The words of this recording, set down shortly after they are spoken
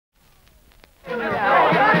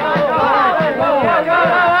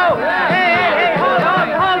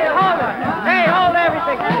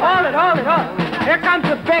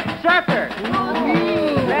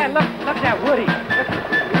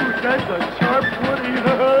Yes, Woody.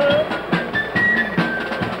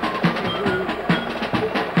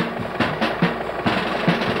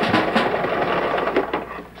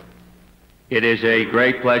 It is a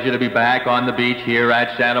great pleasure to be back on the beach here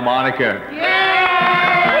at Santa Monica.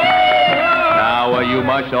 Now, you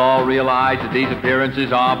must all realize that these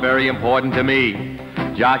appearances are very important to me.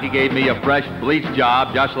 Jockey gave me a fresh bleach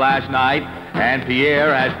job just last night, and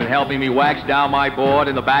Pierre has been helping me wax down my board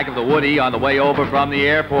in the back of the Woody on the way over from the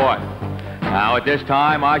airport. Now, at this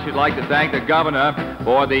time, I should like to thank the governor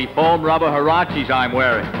for the foam rubber huaraches I'm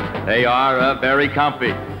wearing. They are very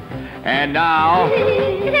comfy. And now,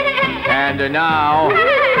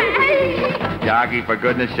 Jockey, for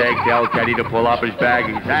goodness sake, tell Teddy to pull up his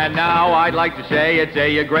baggies. And now I'd like to say it's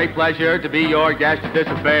a great pleasure to be your guest at this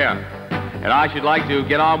affair. And I should like to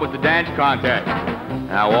get on with the dance contest.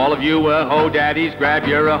 Now, all of you ho daddies, grab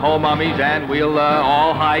your ho mummies, and we'll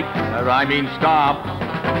all hike, stomp.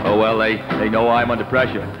 Oh, well, they know I'm under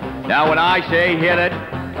pressure. Now, when I say hit it,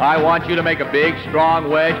 I want you to make a big, strong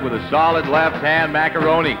wedge with a solid left-hand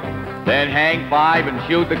macaroni. Then hang 5 and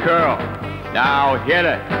shoot the curl. Now hit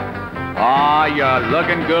it. Oh, you're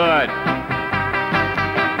looking good.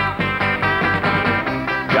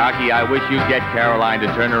 Jockey, I wish you'd get Caroline to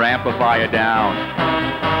turn her amplifier down.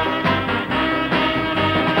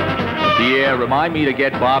 Pierre, remind me to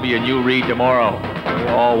get Bobby a new reed tomorrow. We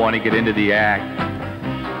all want to get into the act.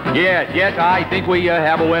 Yes, I think we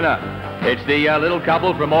have a winner. It's the little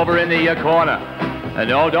couple from over in the corner.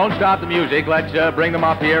 No, don't stop the music. Let's bring them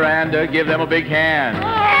up here and give them a big hand.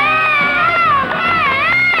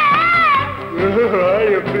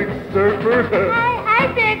 Hiya, Big Surfer. Hi,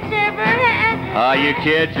 Big Surfer. Hiya,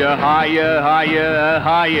 kids. Hiya.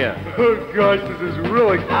 Oh, gosh, this is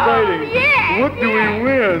real exciting. Yeah, What do we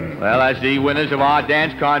win? Well, as the winners of our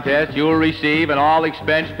dance contest, you will receive an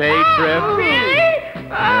all-expense-paid trip. Really?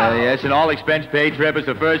 Yes, an all-expense-paid trip as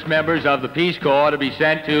the first members of the Peace Corps to be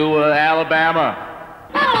sent to Alabama.